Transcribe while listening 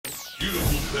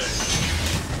then,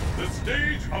 the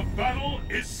stage of battle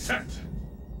is set.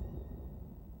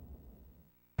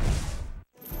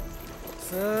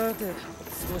 さて、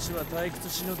少しは退屈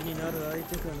しのぎになる相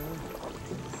手かな。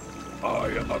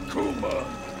 I am Akuma,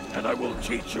 and I will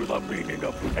teach you the meaning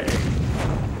of pain.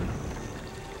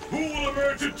 Who will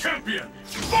emerge a champion?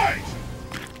 Fight!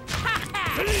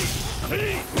 First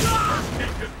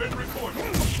kick has been recorded.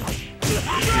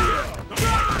 Yeah, the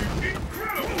fight is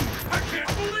incredible! I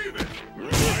can't believe it! I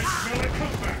smell a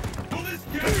comeback! Will this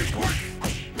get work?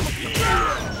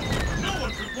 No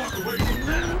one could walk away from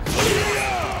that!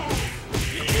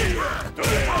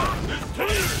 This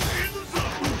player is in the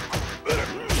zone!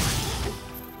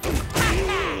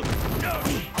 KO!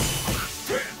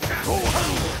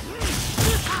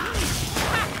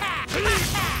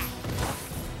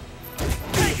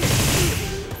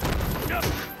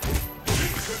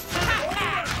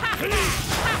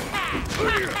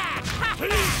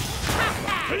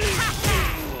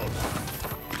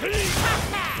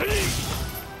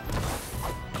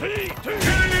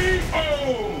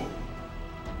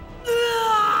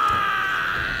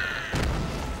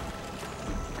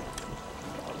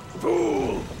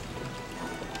 Fool!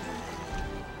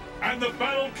 And the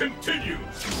battle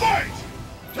continues! Fight!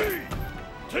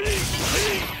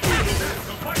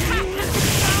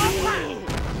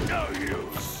 No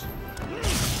use!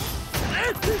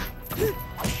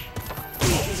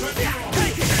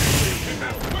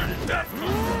 Where did that come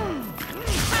from?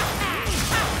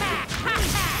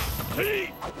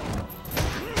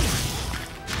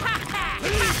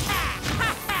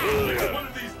 One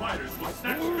of these fighters will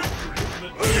snatch victory from the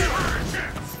nearest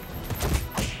chance.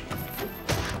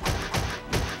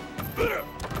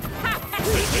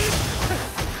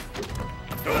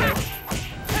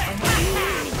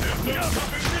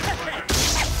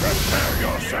 Prepare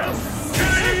yourself!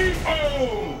 KO!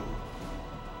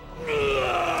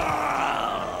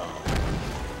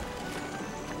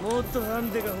 もっとハ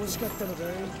ンデが欲しかったのかい?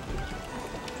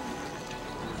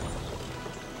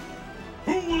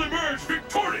 Who will emerge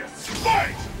victorious?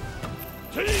 Fight!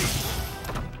 This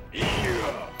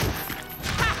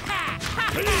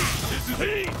is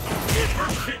it!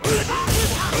 First kick!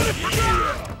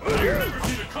 I've never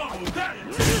seen a combo that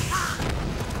intense!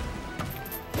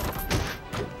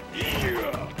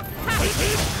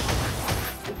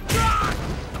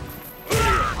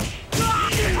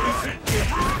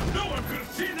 No one could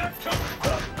have seen that coming!